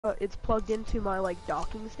it's plugged into my like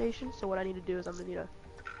docking station. So what I need to do is I'm gonna need to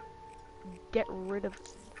get rid of.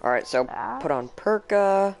 Alright, so that. put on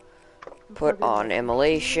Perka, put on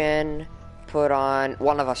Immolation, put on...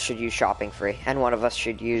 One of us should use Shopping Free, and one of us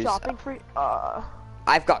should use... Shopping Free?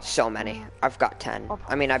 I've got so many. I've got 10.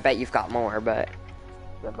 I mean, I bet you've got more, but...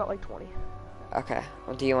 I've got like 20. Okay,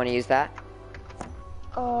 well, do you want to use that?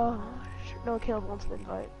 Sure. No, Caleb wants an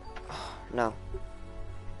invite. No.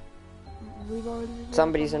 We've already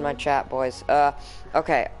Somebody's in my chat, boys.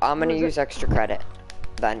 Okay, I'm gonna use extra credit.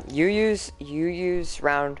 Then you use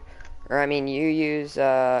round, or I mean you use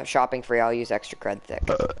shopping free. I'll use extra cred thick.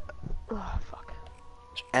 Oh fuck.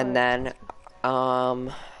 And then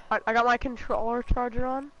I got my controller charger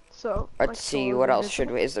on, so let's see what else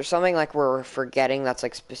should we. Is there something like we're forgetting that's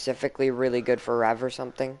like specifically really good for Rev or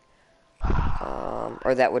something?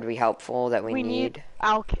 Or that would be helpful that we need.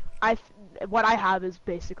 What I have is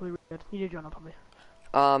basically good. You need to join up on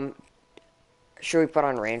me. Should we put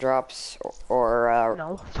on raindrops or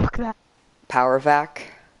no, fuck that. Power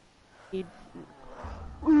vac?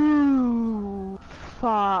 Ooh,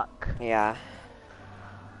 fuck. Yeah.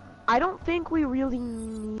 I don't think we really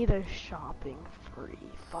need a shopping free.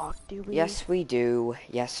 Fuck, do we? Yes, we do.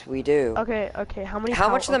 Yes, we do. Okay. How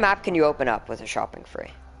much of the map can you open up with a shopping free?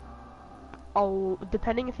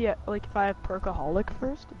 Depending if you if I have Perkaholic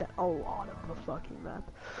first, then a lot of the fucking map.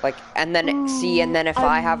 Like, and then and then if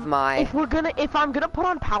I have my... If I'm gonna put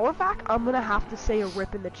on Power Vac, I'm gonna have to say a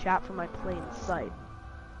rip in the chat for my plain sight.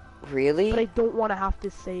 Really? But I don't want to have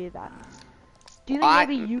to say that. Do you think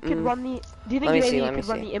maybe you could run the? Do you think maybe you could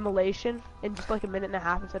run the immolation in just like a minute and a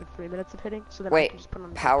half instead of 3 minutes of hitting? So then I can just put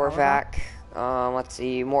on Power Vac. Let's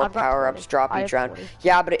see, more power ups, drop each round. 20.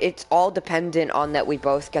 Yeah, but it's all dependent on that we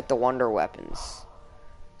both get the wonder weapons.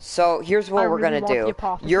 So here's what we're gonna do.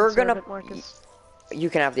 You're gonna. You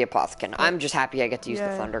can have the Apothecon. I'm just happy I get to use the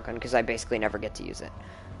Thunder Gun because I basically never get to use it.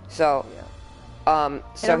 So,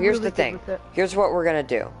 so here's the thing. Here's what we're gonna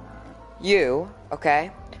do. You,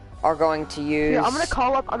 okay, are going to use... Yeah,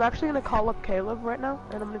 I'm actually gonna call up Caleb right now,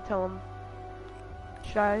 and I'm gonna tell him...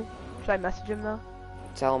 Should I message him now?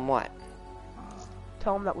 Tell him what?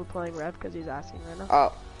 Tell him that we're playing Rev, because he's asking right now.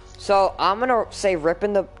 Oh, so I'm gonna say rip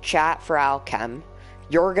in the chat for Alchem.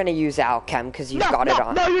 You're gonna use Alchem, because you've got it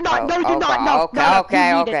on. No, you're not, you're not,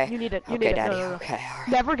 Okay. You need it, Okay, Daddy, no. okay, alright.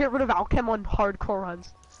 Never get rid of Alchem on hardcore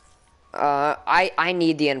runs. I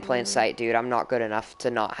need the in plain sight, dude. I'm not good enough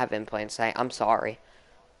to not have in plain sight. I'm sorry.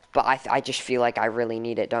 But I just feel like I really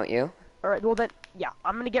need it, don't you? Alright, well then, yeah,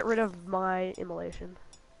 I'm gonna get rid of my immolation.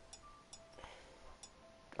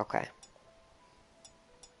 Okay.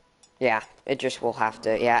 Yeah, it just will have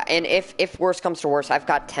to, yeah. And if worse comes to worse, I've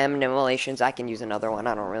got 10 immolations, I can use another one.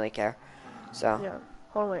 I don't really care. So. Yeah,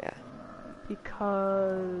 hold on, wait. Yeah.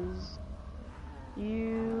 Because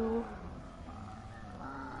you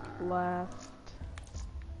left,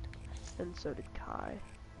 and so did Kai.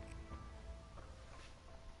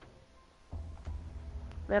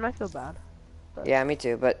 Man, I feel bad. Yeah, me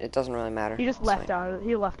too, but it doesn't really matter. He just left out.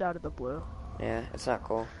 He left out of the blue. Yeah, it's not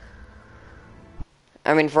cool.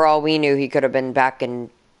 I mean, for all we knew, he could have been back in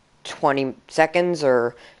 20 seconds,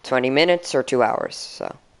 or 20 minutes, or 2 hours,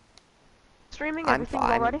 so. Streaming, I'm everything's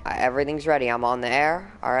fine. all ready? Everything's ready. I'm on the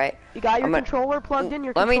air, alright? You got your controller plugged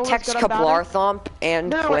in? Let me text Kablarthomp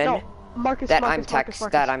and Quinn no. Marcus, that Marcus.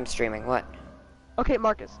 that I'm streaming. What? Okay,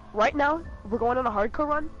 Marcus. Right now, we're going on a hardcore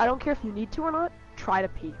run. I don't care if you need to or not. Try to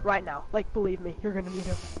pee right now. Like, believe me, you're gonna need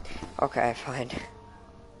to. Okay, fine.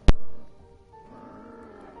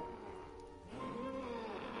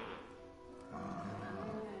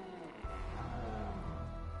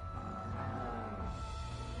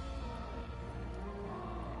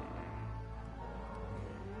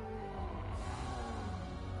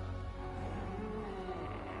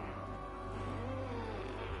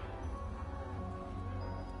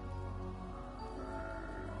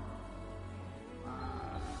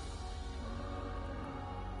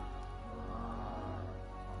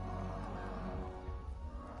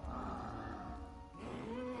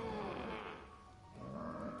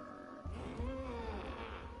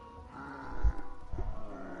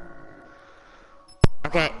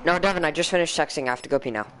 Okay, no, Devin, I just finished texting. I have to go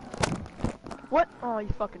pee now. What? Oh, you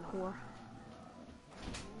fucking whore.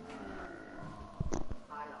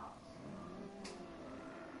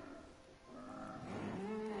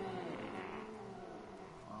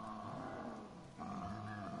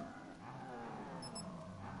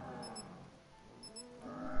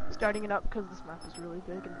 Starting it up because this map is really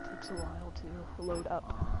big and it takes a while to load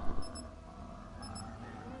up.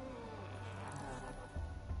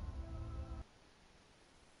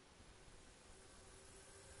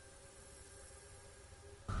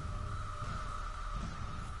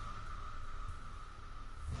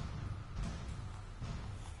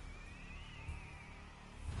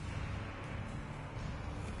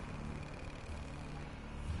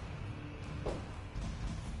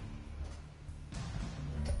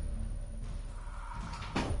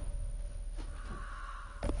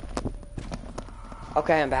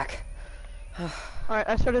 Okay, I'm back. Alright,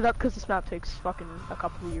 I started up because this map takes fucking a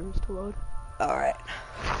couple of years to load. Alright.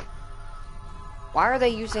 Why are they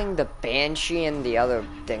using the Banshee and the other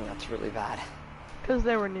thing? That's really bad. Because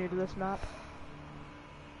they were new to this map.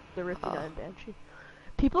 The Rifty 9 Banshee.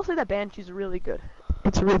 People say that Banshee's really good.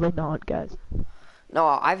 It's really not, guys. No,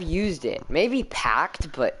 I've used it. Maybe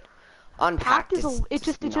packed, but unpacked it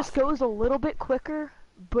just goes a little bit quicker,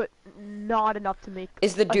 but not enough to make.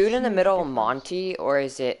 Is the dude in the middle difference. Monty, or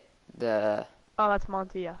is it the? Oh, that's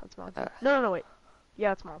Monty. Yeah, that's Monty. No, wait. Yeah,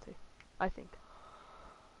 that's Monty. I think.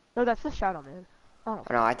 No, that's the Shadow Man. Oh.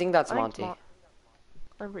 No, I think that's Monty.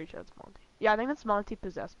 I'm pretty sure it's Monty. Yeah, I think that's Monty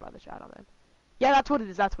possessed by the Shadow Man. Yeah, that's what it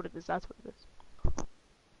is. That's what it is. That's what it is.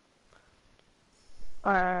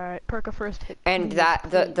 Alright, Perka first hit. And that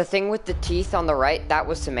the thing with the teeth on the right, that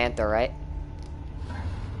was Samantha, right?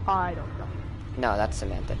 I don't know. No, that's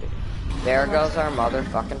Samantha, dude. There goes our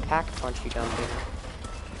motherfucking pack punch, you dumb dude.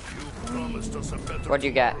 What'd you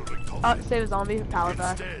get? Save a zombie, power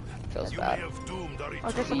back. Feels bad.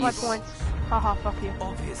 Okay, some high points. Haha, fuck you.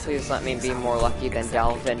 Please let me be more lucky than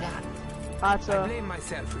Delvin. That's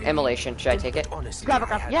immolation. Should I take it? Grab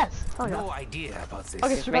it. Yes. Oh yeah.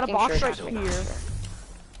 Okay, so we got a box right here.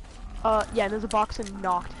 Yeah, and there's a box in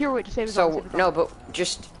knocked. Here, wait, just save it. So no, but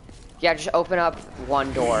just open up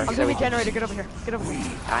one door. I'm gonna be generator. Get over here. Get over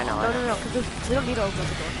here. I know. No, because we don't need to open up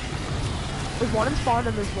the door. There's one in spawn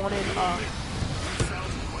and there's one in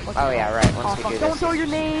oh yeah, right. Once we do this. Don't throw your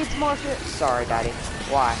nades, Marcus. Sorry, Daddy.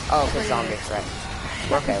 Why? Oh, because zombies, right?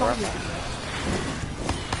 We're okay. We're okay.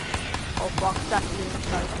 Oh fuck, that's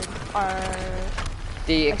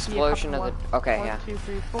the explosion of the. Okay, yeah. 1, 2,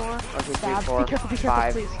 3, 4. 1, 2, 3, Stab. 4. Be careful,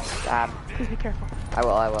 5. please. Stab. Please be careful. I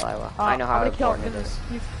will. I know how important it is.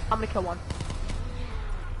 I'm gonna kill one.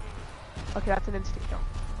 Okay, that's an instant kill.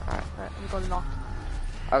 Alright. I'm going to knock.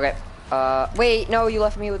 Okay. Wait, no, you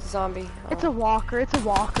left me with the zombie. Oh. It's a walker,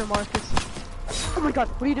 Marcus. Oh my god,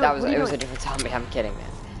 what are you doing? It was a different zombie, I'm kidding,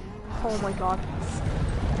 man. Oh my god.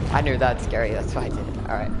 I knew that's scary, that's why I did it.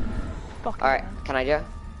 Alright. Alright, can I do it?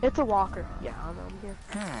 It's a walker. Yeah, I'm here.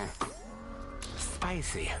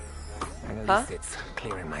 Spicy. Huh? It's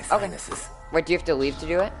clearing my sinuses. Okay. Wait, do you have to leave to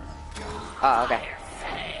do it? Oh, okay.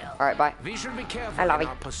 Alright, bye. We should be careful in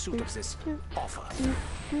our pursuit of this offer.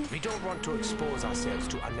 We don't want to expose ourselves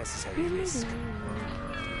to unnecessary risk.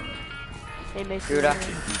 Hey, make Gouda.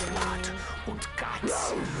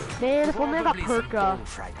 Man, if only I got Perka.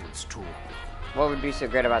 What would be so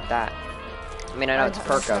great about that? I mean, I know it's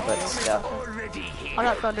Perka, but still. I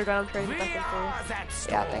got Thunder Gun, I'm trading back in for you.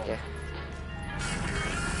 Yeah, thank you.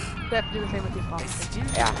 We have to do the same with these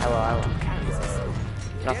bombs. Yeah, I will.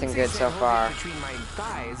 Nothing good so far.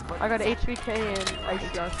 I got HVK and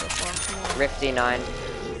ICR so far. Rifty 9.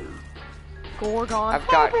 Gorgon. I've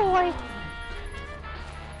got. Oh boy.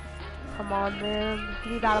 Come on, man.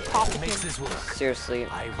 You gotta pop it in. Seriously.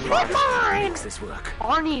 Come on!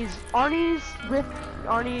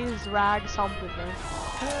 Arnie's rag something, man.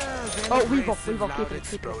 Oh, Weevil, keep it.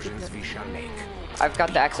 I've got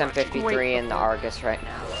the XM53 and the Argus right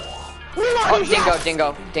now. Oh,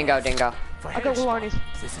 Dingo. I got Will Arnie's.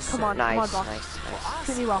 Come on, nice.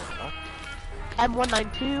 Treat me well.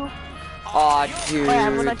 M192. Oh,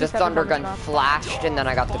 dude, the Thunder Gun flashed and then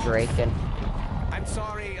I got the Draken. I'm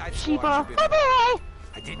sorry, Shiba.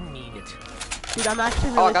 I didn't mean it. Dude, I'm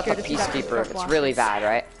actually really I got the Peacekeeper. It's really bad,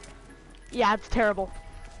 right? Yeah, it's terrible.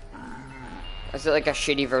 Is it like a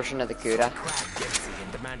shitty version of the Gouda?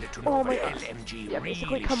 Oh my god. Yeah,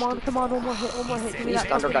 basically, come on, one more hit. Please,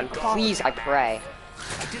 Thunder Gun, please, I pray.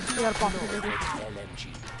 We gotta pop it, baby.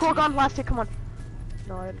 Gorgon, last hit, come on.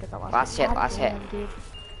 No, I didn't get that last hit. Last hit.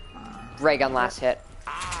 Ray Gun, last hit.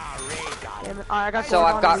 Damn it.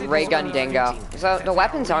 I've got Ray Gun Dingo. So the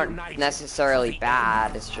weapons aren't necessarily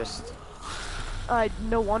bad, it's just...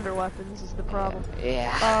 no wonder weapons is the problem.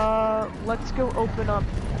 Yeah. Let's go open up.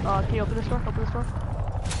 Can you open this door? Open this door.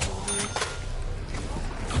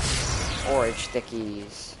 Forage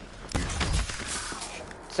thickies.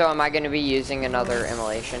 So am I going to be using another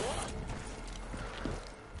immolation?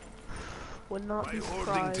 Would not be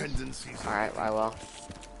surprised. Alright, I will.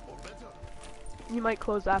 You might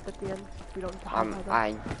close that at the end. We don't have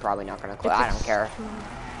I'm probably not going to close. I don't care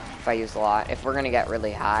if I use a lot. If we're going to get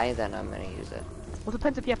really high, then I'm going to use it. Well, it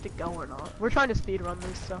depends if you have to go or not. We're trying to speedrun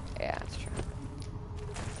this, so. Yeah, that's true.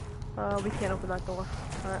 We can't open that door.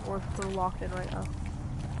 Alright, we're locked in right now.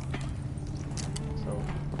 So.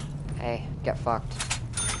 Hey, get fucked.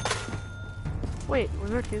 Wait,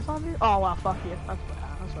 was there 2 zombies? Oh wow, fuck you. That's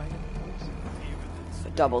what I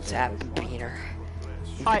did. Double tap beaner.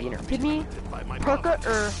 Alright, give me Perka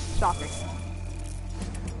or shopping.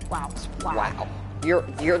 Wow.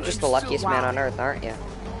 You're just the luckiest man on earth, aren't you?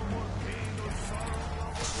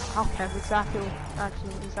 Okay, exactly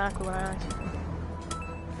what I asked.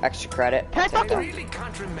 Extra credit. Can I really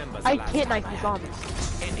can't remember I can't knife the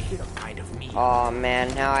zombies. Any kind of meat. Oh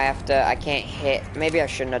man, now I can't hit. Maybe I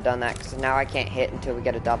shouldn't have done that, because now I can't hit until we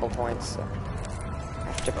get a double point, so I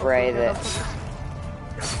have to pray that...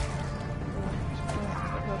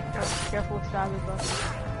 Careful with stabbing, though.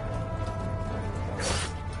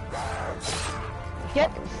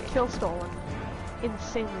 Get kill stolen.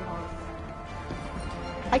 Insanely hard.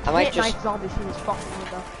 I can't knife zombies through this fucking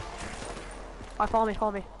window. Alright, follow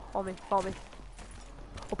me.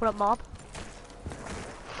 Open up mob.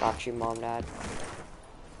 Got you, Mom, Dad.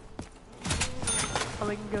 And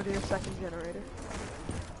we can go to your second generator.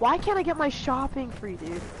 Why can't I get my shopping free,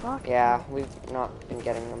 dude? Fuck. Yeah, we've not been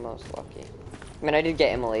getting the most lucky. I mean, I did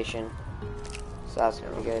get immolation, so that's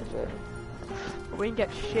pretty good, but... We can get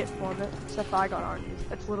shit from it, except for I got RNGs.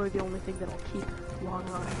 That's literally the only thing that'll keep long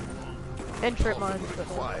run. And trip mines, but...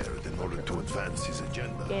 required in order to advance his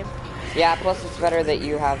agenda. Game. Yeah, plus it's better that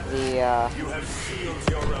you have the, You have sealed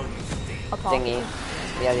your own thingy.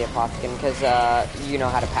 Yeah, the apothecon, because, you know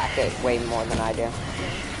how to pack it way more than I do.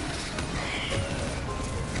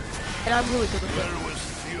 And I'm really good with it.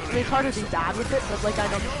 I mean, it's hard to be bad with it, but, like, I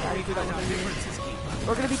know the strategy that we're doing.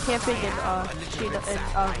 We're gonna be camping in,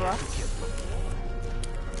 Rust.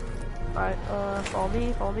 Alright, follow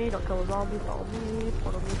me, don't kill a zombie, follow me.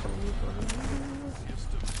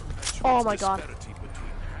 Oh my god.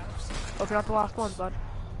 Hope you're not the last one, bud.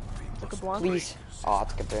 Took a blunt. Please. Oh,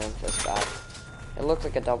 it's kaboom, feels bad. It looks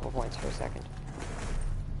like a double points for a second.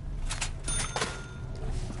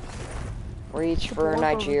 Reach for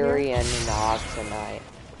Nigerian nog tonight.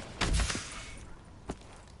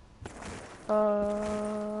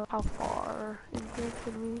 How far in here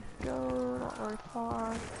can we go? Not very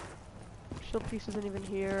far. Shield piece isn't even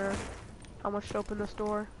here. How much to open this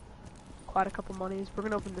door? Quite a couple monies. We're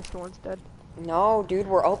gonna open this door instead. No, dude,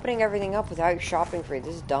 we're opening everything up without shopping free.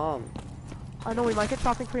 This is dumb. I know, we might get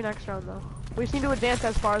shopping free next round though. We just need to advance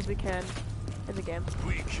as far as we can in the game.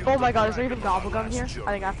 Oh my god, is there even gobblegum here?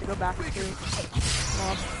 I think I have to go back to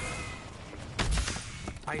mob.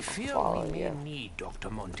 I feel we may need Dr.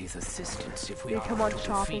 Monty's assistance if we are come on, to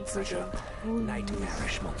shopping defeat such a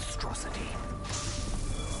nightmarish monstrosity.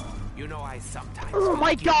 You know, I sometimes... Oh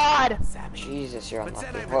my god! Jesus, you're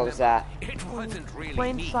unlucky. What was that? It wasn't really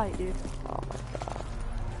Plain me. sight, dude. Oh my god.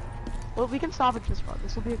 Well, we can salvage this run.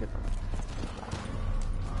 This will be a good one.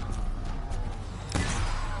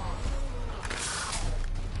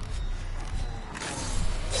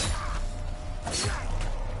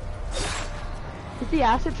 Is the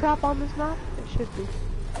acid trap on this map? It should be.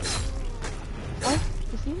 What?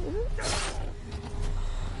 Is it?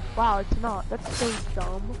 Wow, it's not. That's so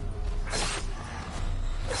dumb.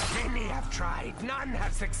 Many have tried, none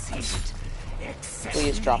have succeeded. Except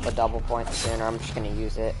Please drop a double point soon, or I'm just gonna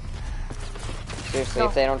use it. Seriously,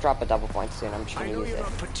 if they don't drop a double point soon, I'm just gonna use it.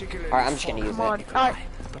 Alright, I'm just gonna use it. Alright,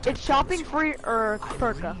 it's shopping free or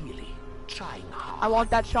Perka? I want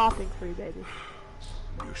that shopping free, baby.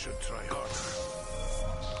 You should try harder.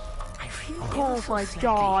 Oh my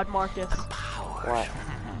god, Marcus. What?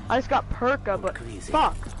 I just got Perka, but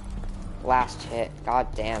fuck. Last hit.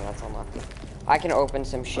 God damn, that's unlucky. I can open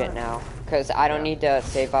some shit now, because I don't need to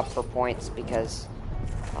save up for points, because,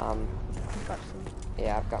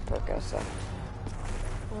 yeah, I've got Perka, so.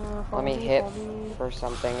 Let me hit for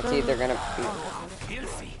something. It's either gonna be...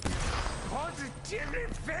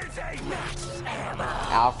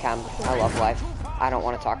 Alchem. I love life. I don't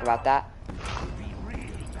want to talk about that.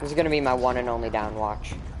 This is gonna be my one and only down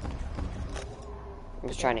watch. I'm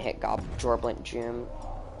just trying to hit Jorblint Jim.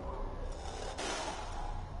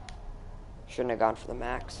 Shouldn't have gone for the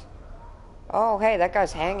max. Oh, hey, that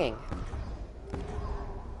guy's hanging.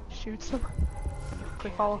 Shoots him.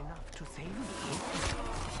 Quick follow.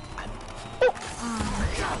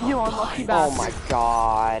 You unlucky bastard. Oh my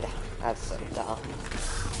god. That's so dumb.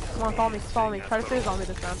 Come on, follow me. Try to stay zombie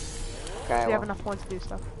this round. Okay, We have enough points to do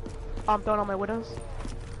stuff. I'm throwing on my widows.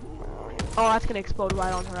 Oh, that's gonna explode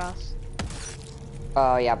right on her ass.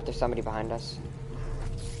 Oh, yeah, but there's somebody behind us.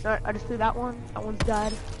 Alright, I just threw that one. That one's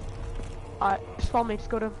dead. Alright, just follow me. Just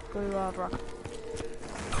go to Brock.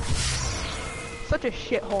 Such a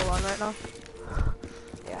shithole run right now.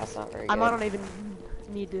 Yeah, that's not very I good. don't even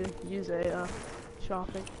need to use a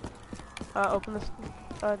shopping. Open this.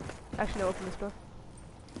 Actually, no, open this door.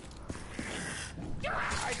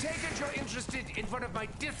 I take it you're interested in one of my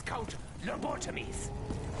discount lobotomies.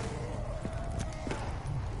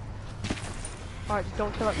 Alright, just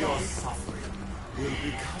don't kill that zombie.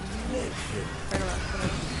 Turn around.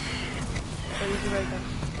 So you'll be right there.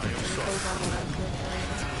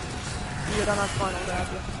 You don't have fun, I'll grab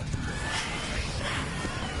you.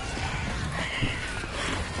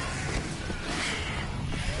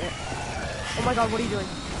 Oh my god, what are you doing?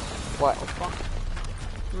 What? Oh fuck.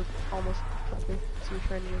 We're almost okay. So we're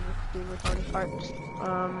trying to being retarded. Alright,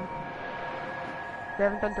 we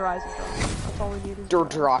haven't done dries and dries. That's all we need is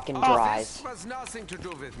Durdrock and dries. This has nothing to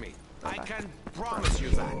do with me. Okay. I can promise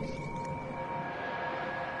you that.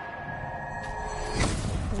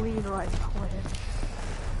 Lean right quick.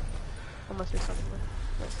 Unless there's something there.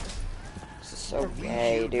 This is so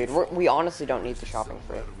gay, dude. We honestly don't need the shopping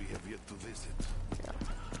for it. We have yet to visit. Yeah.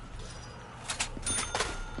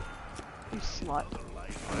 You slut.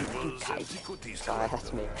 Sorry,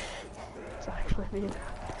 that's me. It's actually me.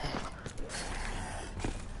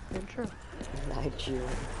 And true. Nigeria.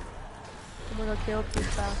 Oh my god, Caleb, please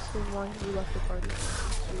fast and why you left the party.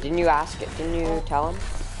 Didn't you ask it? Didn't you tell him?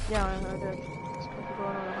 Yeah, I did. It's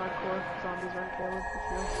going on a hardcore zombies run, Caleb, if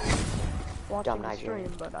you're watching the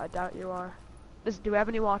stream, but I doubt you are. Do we have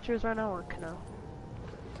any watchers right now, or no?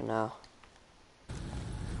 No.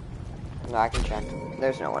 No, I can check.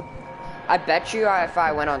 There's no one. I bet you if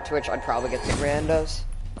I went on Twitch, I'd probably get some randos.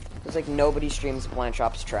 There's like nobody streams Plant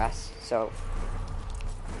Shop's Tress, so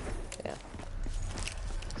yeah.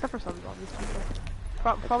 Except for some zombies people.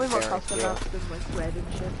 Probably more custom maps than like Red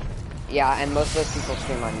and shit. Yeah, and most of those people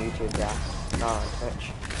stream on YouTube, yeah, not on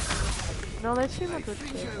Twitch. No, they stream on Twitch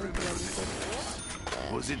too.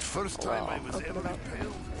 Was it first time I was ever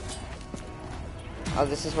impaled? Oh,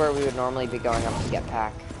 this is where we would normally be going up to get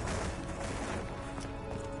pack.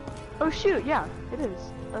 Oh shoot, yeah, it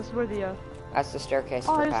is. That's where the That's the staircase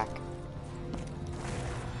for pack.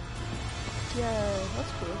 Yeah,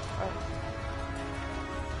 that's cool.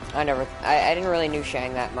 Alright. I didn't really know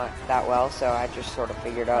Shang that well, so I just sort of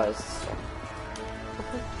figured out. Okay.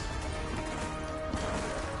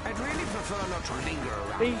 I'd really prefer not to linger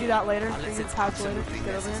around. But you can do that later. Unless You can it's pass later. absolutely Just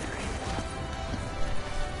get over here. necessary.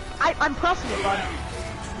 I'm pressing it, bud. I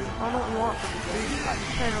don't know what you want from me.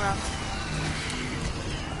 Just turn around.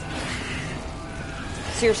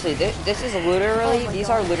 Seriously, this is literally, these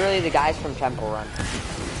are literally the guys from Temple Run.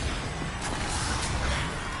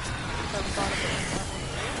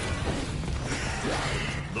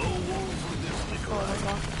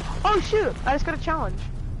 Oh shoot! I just got a challenge.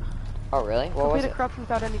 Oh really? What was Complete it? a corruption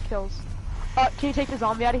without any kills. Can you take the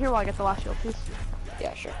zombie out of here while I get the last shield, please?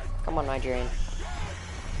 Yeah, sure. Come on, Nigerian.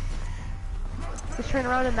 Just turn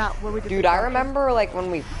around in that where we did. Dude, I remember like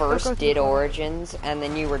when we first did Origins, and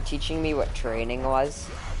then you were teaching me what training was.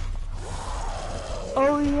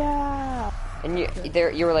 Oh yeah. And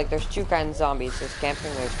you were like, there's two kinds of zombies. There's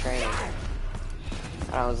camping, there's training.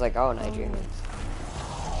 And I was like, oh, Nigerians.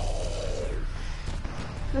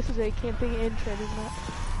 This is a camping and training map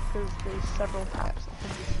because there's several maps.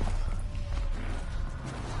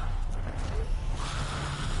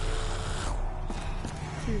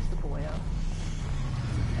 Here's the boy out.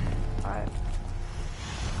 Alright.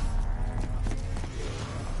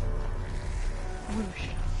 Whoosh.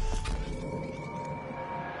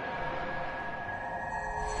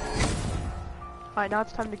 Alright, now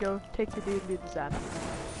it's time to go take the dude and do the zap.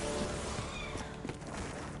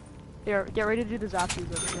 Here, get ready to do the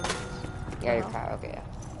zappies over here. Yeah, you're fine. Okay, yeah.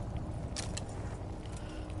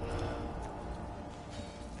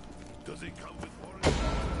 Does it come with warranty?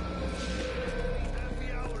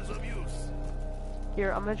 30 hours of use.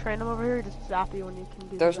 Here, I'm gonna train him over here. Just zap you when you can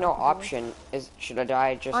do. There's no option. Should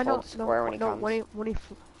I just hold square when he comes?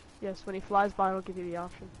 Yes, when he flies by, it'll give you the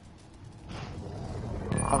option.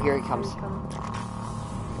 Oh, here he comes.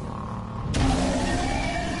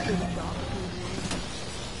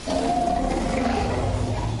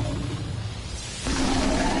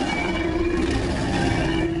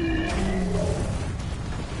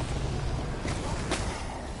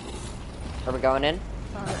 Are we going in?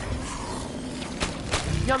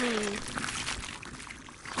 Yummy!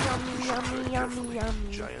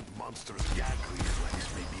 Yummy. Giant monsters' gag reflex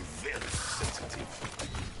may be very sensitive.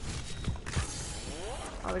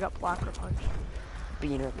 Oh, we got Blacker Punch.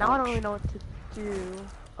 Beaner punch. Now I don't really know what to do.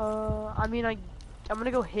 I mean, I'm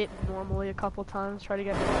gonna go hit normally a couple times, try to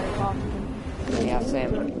get right off. Yeah,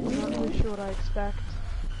 same. I'm not really sure what I expect.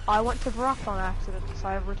 I went to Varrock on accident, so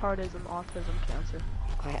I have retardism, autism, cancer.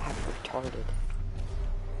 I have retarded.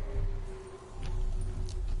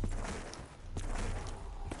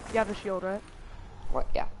 You have a shield, right? What?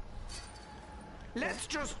 Yeah. Let's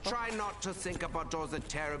just try not to think about all the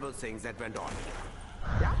terrible things that went on here.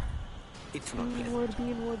 Yeah? It's not pleasant.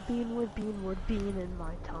 Beanwood, bean in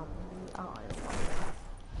my tummy. I love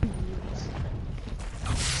beans.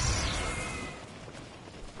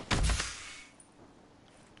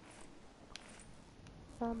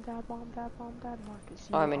 Marcus.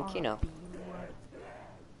 Oh, I'm in Kino.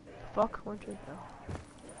 Fuck, weren't you? No.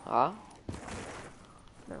 Huh?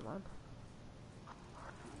 Never mind.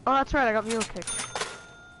 Oh, that's right, I got mule kick.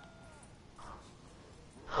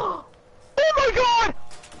 Oh my god!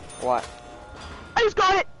 What? I just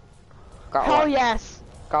got it! Got Hell what? yes!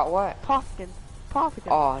 Got what? Popkin.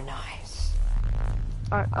 Oh, nice.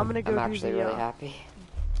 Alright, I'm gonna go I'm do actually the, really happy.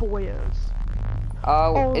 boyos.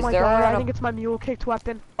 Oh, is my there god, one? I think it's my mule kicked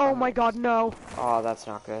weapon. Oh my god, no. Oh, that's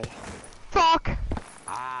not good. Fuck!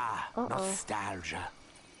 Nostalgia.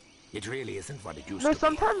 It really isn't what it used No, to be.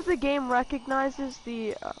 sometimes the game recognizes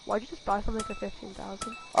the, why'd you just buy something for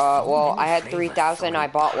 15,000? Well, I had 3,000, I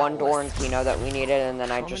bought one door in Kino that we needed, and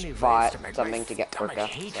then I just bought something to get Perka,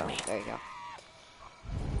 so there you go.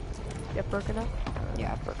 Get Perka now?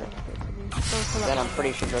 Yeah, Perka. Then I'm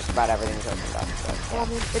pretty sure just about everything's opened up, so, yeah. Well, I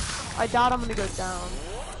mean, I doubt I'm gonna go down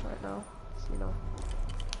right now, so, you know.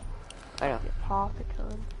 I know. It's hard to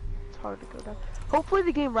go down. Hopefully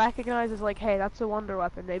the game recognizes, like, hey, that's a wonder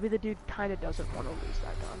weapon. Maybe the dude kinda doesn't want to lose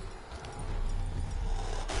that gun.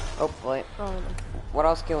 Hopefully. Oh, no. What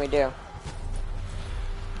else can we do?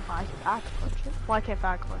 I can back punch it. Well, I can't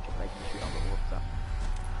back punch it, but I can shoot all the wolves up.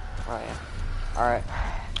 Oh, yeah. Alright.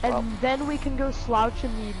 And then we can go slouch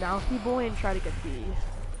in the mouthy boy and try to get the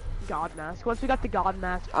god mask. Once we got the god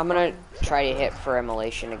mask... I'm gonna try to hit for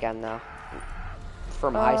immolation again, though.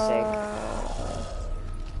 For my sake.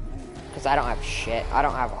 Because I don't have shit. I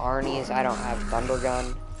don't have Arnie's. I don't have Thunder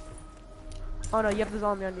Gun. Oh no, you have the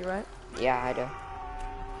zombie on you, right? Yeah, I do.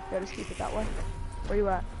 Yeah, just keep it that way. Where you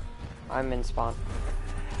at? I'm in spawn.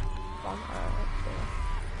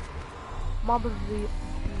 Mob of the...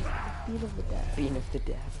 Bean of the Dead. Bean of the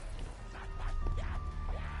Dead.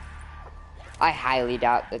 I highly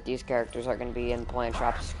doubt that these characters are going to be in Plant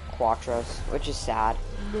Shop's Quattros, which is sad.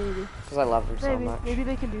 Maybe. Because I love them so much. Maybe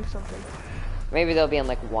they can do something. Maybe they'll be in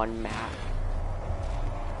like one map.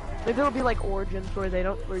 Maybe it'll be like Origins where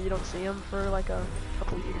you don't see them for like a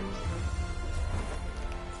couple years.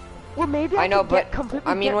 Or maybe I know, but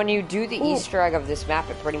I mean, get... when you do the Easter egg of this map,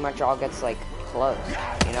 it pretty much all gets like closed.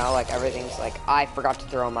 You know, like everything's like, I forgot to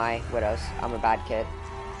throw my widows. I'm a bad kid.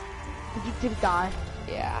 Did it die?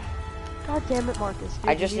 Yeah. God damn it, Marcus. Dude,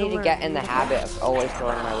 I just need to get in the habit of always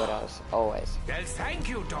throwing my widows. Always. Well, thank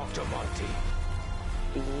you, Dr. Monty.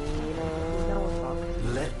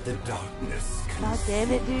 Let the darkness. God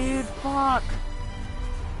damn it, dude. Fuck.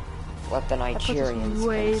 Let the Nigerians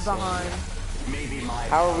way behind.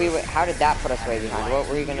 How did that put us way behind? What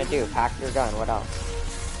were you gonna do? Pack your gun. What else?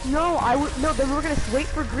 No, then we were gonna wait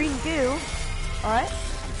for green goo. Alright?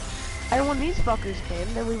 And when these fuckers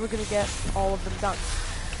came, then we were gonna get all of them done.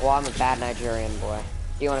 Well, I'm a bad Nigerian boy.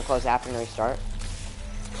 Do you want to close after and restart?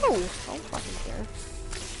 No, I don't fucking care.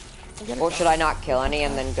 Well, should I not kill any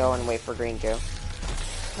and then go and wait for green goo? No,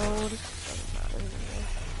 this doesn't matter anymore.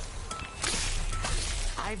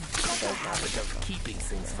 I've got a habit of keeping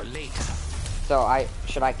things for later. So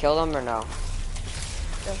should I kill them or no?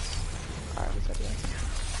 Yes. Alright, we said yes.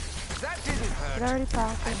 That didn't hurt. Did I already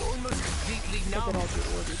pass it? I'm almost completely numb. Look at all the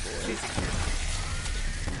order boys.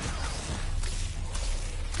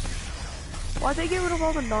 Why'd they get rid of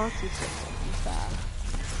all the Nazi symbols? It's bad.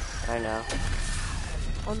 I know.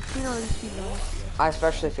 On Kino, I see Nazi. I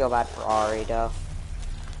especially feel bad for Ari, though.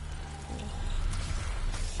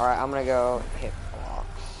 Alright, I'm gonna go hit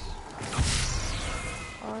blocks.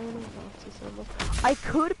 Nazi symbols. I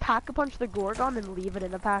could Pack-a-Punch the Gorgon and leave it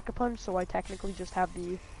in a Pack-a-Punch, so I technically just have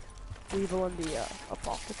the Weevil and the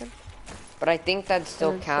Apothicon. But I think that'd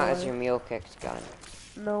still count as your mule kicked gun.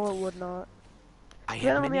 No, it would not. I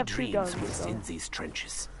had many dreams within these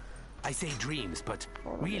trenches. I say dreams, but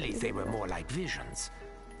really they were more like visions.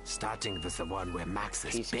 Starting with the one where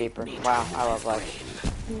Max's Peacekeeper. Wow, I love life.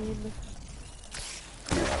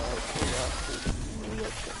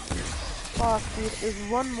 Fuck, dude, there's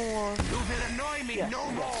one more. You will annoy me no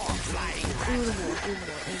more, flying rat. More.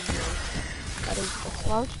 That is a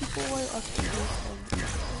slouchy boy,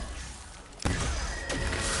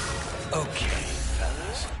 Okay,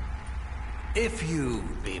 fellas. If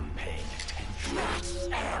you've been paying attention,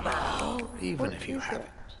 even if you haven't,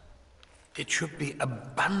 it should be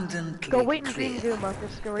abundantly clear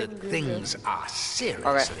that things are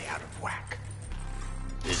seriously out of whack.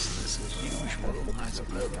 Business as usual, I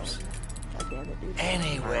suppose.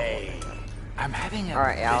 Anyway, I'm having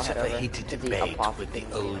a bit of a heated debate with the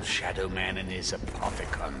old Shadow Man and his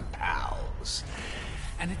Apothicon pals.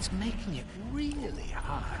 And it's making it really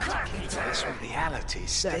hard to keep this reality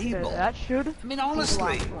stable. That should. I mean,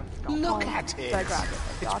 honestly, look at it.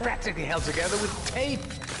 It's practically held together with tape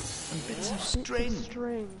and bits of string.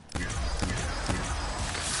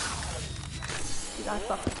 Dude, I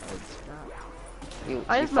fucking played Snap.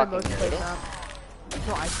 I use my most played Snap.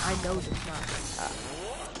 No, I know this map.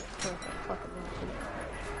 Fucking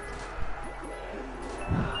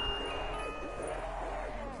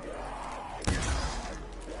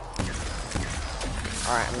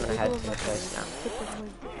Alright, I'm gonna head to the place now.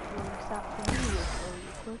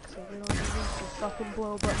 So we don't need to fucking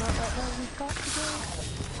blow, but not right now, we've got to go.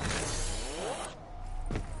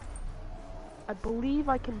 I believe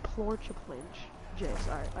I can plorch a flinch. Jace,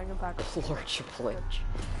 alright, I can back up. Plorch a flinch.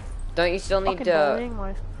 Don't you still need to...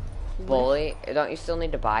 Bully? Don't you still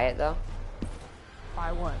need to buy it, though?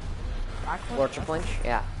 Buy what? Plorch a flinch?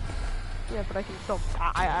 Yeah. Yeah, but I can still...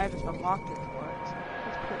 I just unlocked it for it, so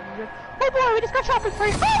that's pretty good. Hey boy, we just got shopping for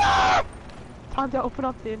you! Time to open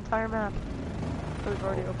up the entire map. We've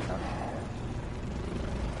already opened up.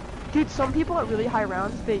 Dude, some people at really high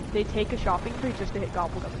rounds, they take a shopping spree just to hit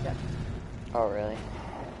Gobblegum again. Oh, really?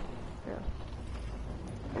 Yeah.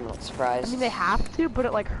 I'm not surprised. I mean, they have to, but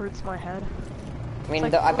it, like, hurts my head. I mean,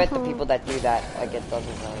 like, I bet the people that do that, like, it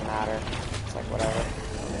doesn't really matter. It's like, whatever.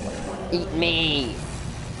 Eat me!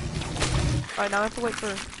 Alright, now I have to wait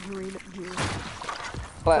for green juice.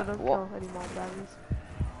 But, so don't kill any mob baggies.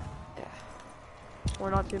 Yeah.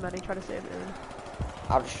 Or not too many, try to save it.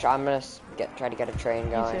 I'm gonna try to get a train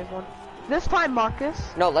going. You save one. This time, Marcus!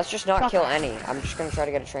 No, let's just not kill any. I'm just gonna try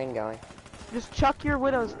to get a train going. Just chuck your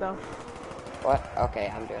widows, though. What?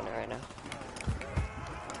 Okay, I'm doing it right now.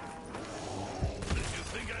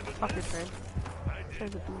 Fuck your train. You're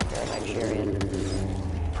a Nigerian.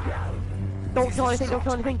 Don't kill anything, don't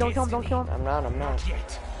kill anything, don't kill him, don't kill him. I'm not.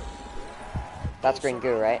 That's green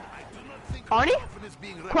goo, right? Arnie?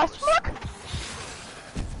 Question mark?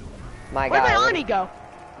 My Where guy. did Arnie go?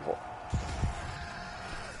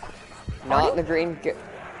 Not in the green goo.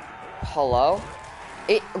 Hello?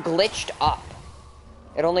 It glitched up.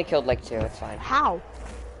 It only killed like 2, it's fine. How?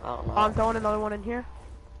 I don't know. I'm throwing another one in here.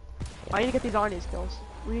 I need to get these Arnie's kills.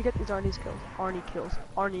 We need to get these Arnie's kills.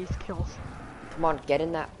 Arnie's kills. Come on, get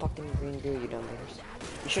in that fucking green goo, you dumb bears.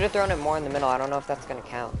 You should have thrown it more in the middle. I don't know if that's gonna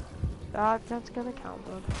count. That's gonna count,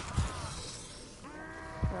 bud.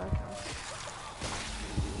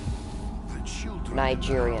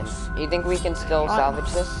 Nigerian. You think we can still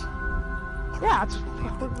salvage this? Yeah, it's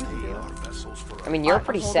what we can do. I mean, you're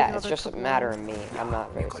pretty set. It's just a matter of me. I'm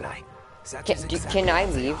not very set. Can I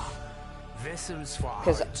leave?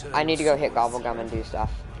 Because I need to go hit Gobblegum and do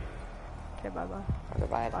stuff. Okay, bye-bye. Okay,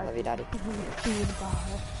 bye. Love you, daddy.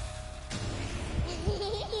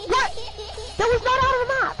 What? That was not out of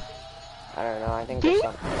the map! I don't know. I think there's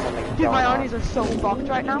something Dude, my going Arnies are so fucked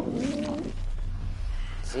right now.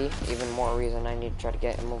 See? Even more reason I need to try to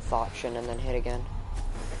get him with option and then hit again.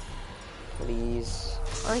 Please.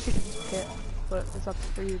 I think you should just hit, but it's up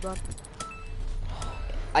for you, bud.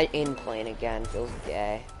 In plane again feels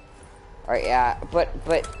gay. Alright, yeah, but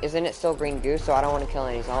isn't it still green goo? So I don't want to kill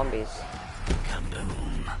any zombies.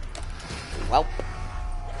 Well,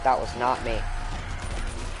 that was not me.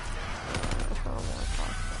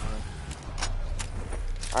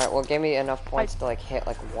 Alright, well, give me enough points to like hit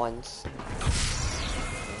like once.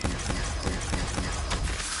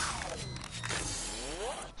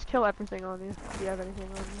 Just kill everything on you. If you have anything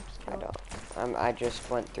on you, just kill I don't. I just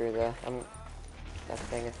went through the a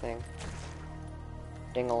thing.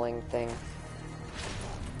 Ding-a-ling thing.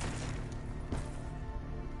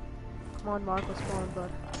 Come on, Mark, let's spawn,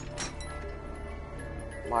 bud.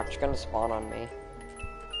 Mark's gonna spawn on me.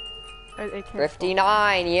 It can't 59,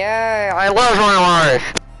 spawn. Yay! I love my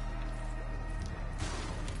life!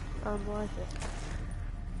 Like it.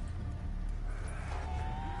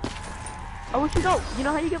 I wish you don't. You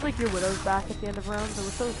know how you get like your widows back at the end of rounds? I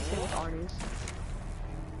wish that was the same with Arnie's.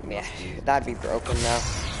 Yeah, that'd be broken though.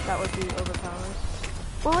 That would be overpowered.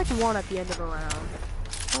 Or like one at the end of a round.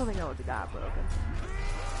 I don't think that would be that broken.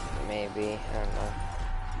 Maybe, I don't know.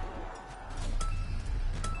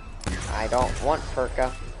 I don't want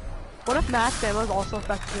Perka. What if max ammo is also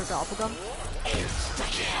affecting your Gobblegum?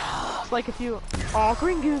 It's like if you... Oh,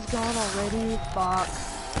 green goo's gone already. Fuck.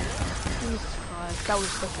 Jesus Christ, that was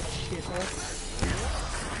such a shithole.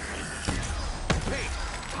 Wait,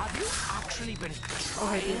 have you actually been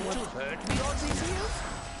trying to hurt me all these years?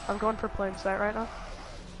 I'm going for plain sight right now.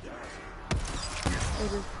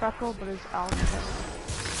 It is Freckle, but it's Alchemy.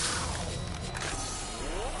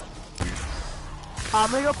 I'm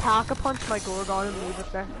gonna go pack-a-punch my Gorgon and leave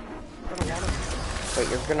it there. I don't want it. Wait,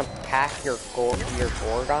 you're gonna pack your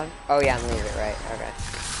Gorgon? Oh yeah, and leave it, right, okay.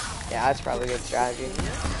 Yeah, that's probably a good strategy.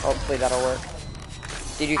 Hopefully that'll work.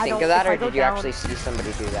 Did you think of that, or did you actually see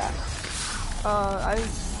somebody do that?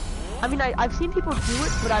 I mean, I've seen people do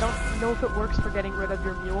it, but I don't know if it works for getting rid of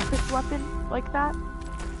your mulefish weapon like that.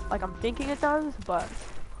 Like, I'm thinking it does, but...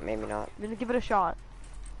 Maybe not. I'm gonna give it a shot.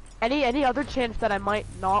 Any other chance that I might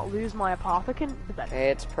not lose my Apothicon, the better. Hey,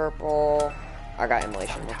 it's purple. I got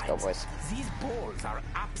immolation. Let's go, boys. These balls are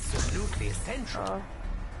absolutely essential.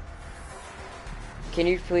 Can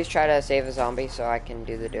you please try to save a zombie so I can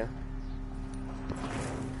do the do?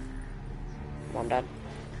 I'm dead.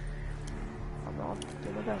 I'm not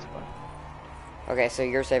doing my best, but... Okay, so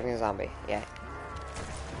you're saving a zombie. Yeah.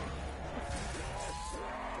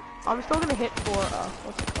 I'm still gonna hit for,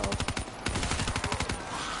 what's it called?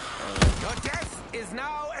 Your death is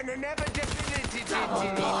now an inevitability.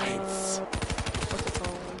 What's it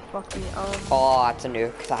called? Fuck me, Oh, that's a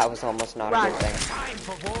nuke. That was almost not a good thing. Time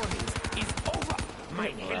for warnings is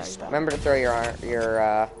over. Remember to throw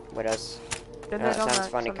your widows. That sounds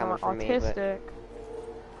funny coming from me, but...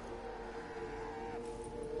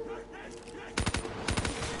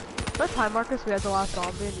 That time, Marcus, we had the last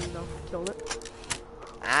zombie and, you know, killed it.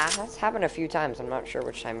 Ah, that's happened a few times. I'm not sure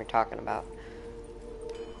which time you're talking about.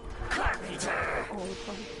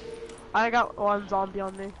 I got one zombie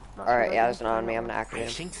on me. Alright, yeah, there's one on me. I'm gonna activate him.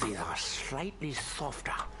 I think these are slightly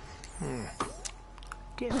softer.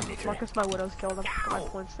 Marcus, my widow's killed him. My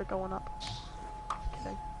points are going up.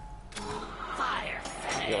 Kidding.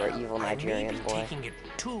 You're an evil Nigerian boy. Taking it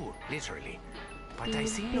too literally. But I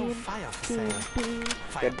see no fire for sale.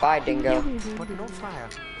 Goodbye, dingo. But no fire.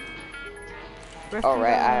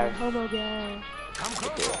 Alright, I have... Homo guy. Come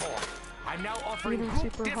closer. I'm now offering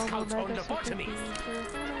group discounts on lobotomy.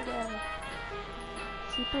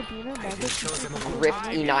 Super Beaner Mega Rift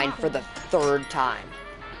E9 for the third time.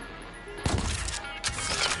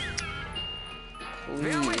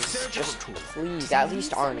 Please, just please, at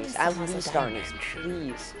least Arnie's. At least Arnie's,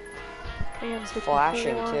 please.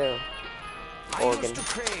 Flashing too. Organ.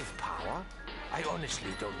 I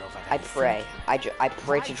honestly don't know what I pray. I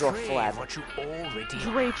pray to draw flab.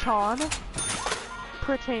 Draychon.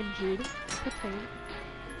 Pertain, Jude. Pertain.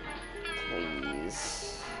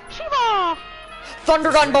 Please. Shiva!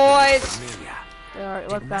 Thundergun, boys! Alright,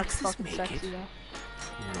 look, that's fucking sexy, though.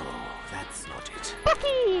 No, that's not it.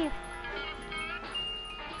 Bucky!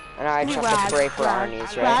 And I just have to pray for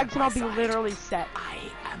Arnie's, right? Rags and I'll be literally set.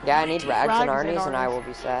 Yeah, I need Rags and Arnie's and I will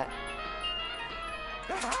be set.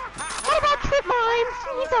 What about trip mines?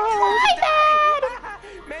 My bad!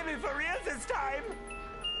 Maybe for real this time.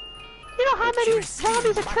 You know how many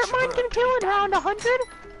zombies a trip mine can kill in round 100?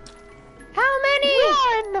 How many?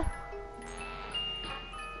 One!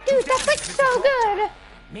 Dude, that looks so good!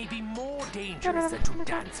 Maybe more dangerous than to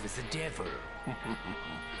dance with the devil.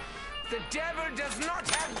 The devil does not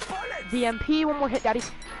have bullets! The MP, one more hit, daddy.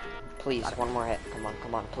 Please, one more hit.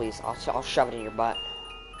 Come on, please. I'll shove it in your butt.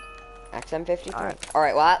 XM53.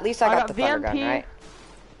 Alright, well, at least I got the thunder gun, right?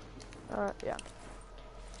 Yeah.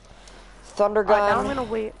 Thunder gun, now I'm gonna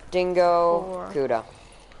wait dingo, Kuda.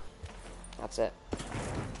 That's it.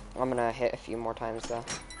 I'm gonna hit a few more times, though.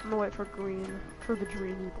 I'm gonna wait for green, for the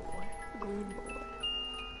dreamy boy. Green boy.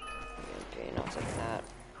 Okay, I'll take that.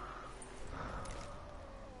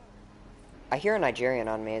 I hear a Nigerian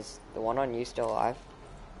on me. Is the one on you still alive?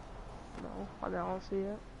 No, I don't see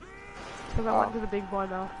it. Because I went to the big boy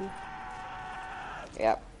mouthy.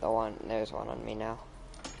 Yep, there's one on me now.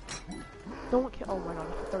 Don't kill, oh my god,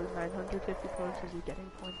 950 points, is he getting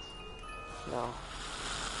points? No.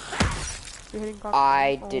 You're hitting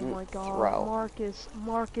I oh didn't my god. throw.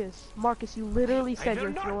 Marcus, you literally said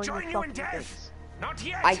you're throwing your fucking things. Not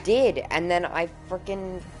yet. I did, and then I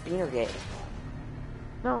frickin' beaner gate.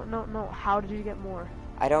 No, how did you get more?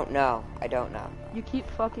 I don't know. You keep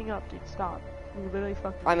fucking up, dude, stop. You literally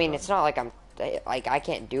fucking I mean, it's not like I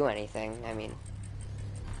can't do anything, I mean.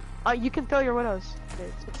 You can throw your widows.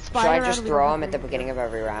 Should I just throw them at the beginning of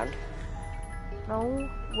every round? No,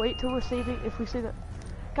 wait till we're saving, if we say that.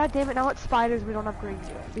 God damn it, now it's spiders, we don't have greens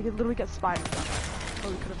yet. We could literally get spiders done.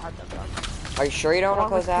 Or we could have had them done. Are you sure you don't want to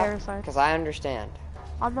close out? Because I understand.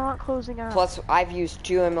 I'm not closing out. Plus, I've used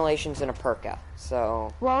 2 immolations and a perka,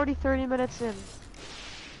 so... We're already 30 minutes in.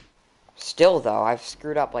 Still, though, I've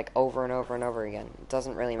screwed up, like, over and over and over again. It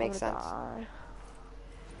doesn't really make sense.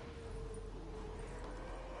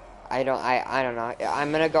 I don't know.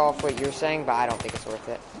 I'm gonna go off what you're saying, but I don't think it's worth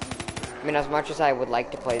it. I mean, as much as I would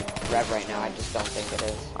like to play Rev right now, I just don't think it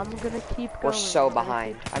is. I'm gonna keep going. We're so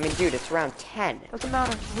behind. I mean, dude, it's round 10. Doesn't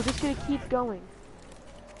matter. We're just gonna keep going.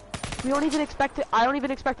 We don't even expect it. I don't even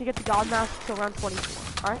expect to get to God Mask until round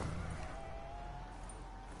 24. Alright?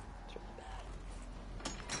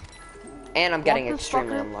 And I'm getting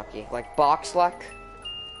extremely unlucky. Like, box luck.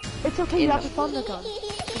 It's okay, you have the thunder gun. You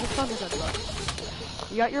have the thunder gun, bro.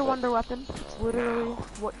 You got your wonder weapon. It's literally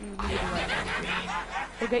what you need right now.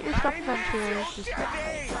 So get your stuff eventually. Just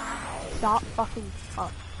stop fucking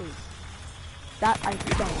up, please. That I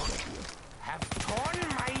beg of you. Have torn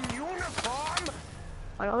my uniform.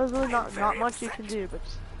 I know there's really not much you can do, but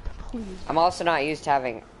just, please. I'm also not used to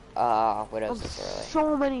having widows this early.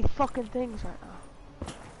 So many fucking things right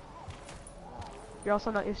now. You're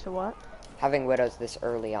also not used to what? Having widows this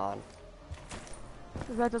early on.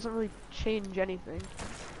 That doesn't really change anything.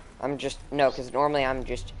 Because normally I'm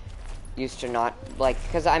just used to not,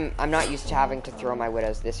 because I'm not used to having to throw my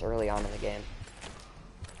widows this early on in the game.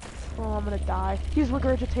 Oh, I'm gonna die. He's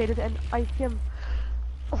regurgitated and I him.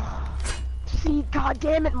 Oh, see, god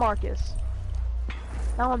damn it, Marcus.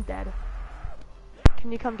 Now I'm dead.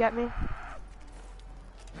 Can you come get me?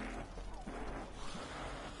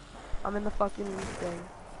 I'm in the fucking thing.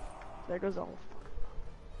 There goes all.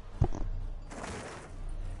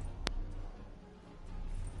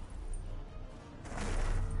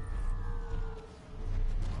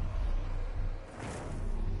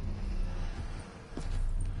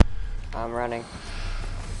 I'm running.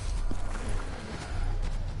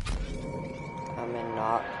 I'm in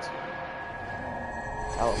knocked.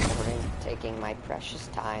 Teleporting, taking my precious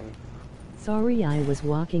time. Sorry, I was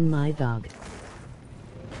walking my dog.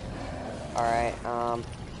 Alright,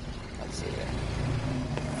 let's see here.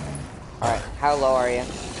 Alright, how low are you?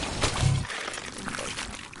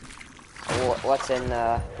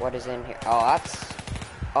 What is in here?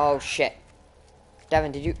 Oh shit.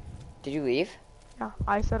 Devin, did you leave? Yeah,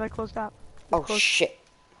 I said I closed out. Oh shit.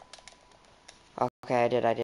 Okay, I did.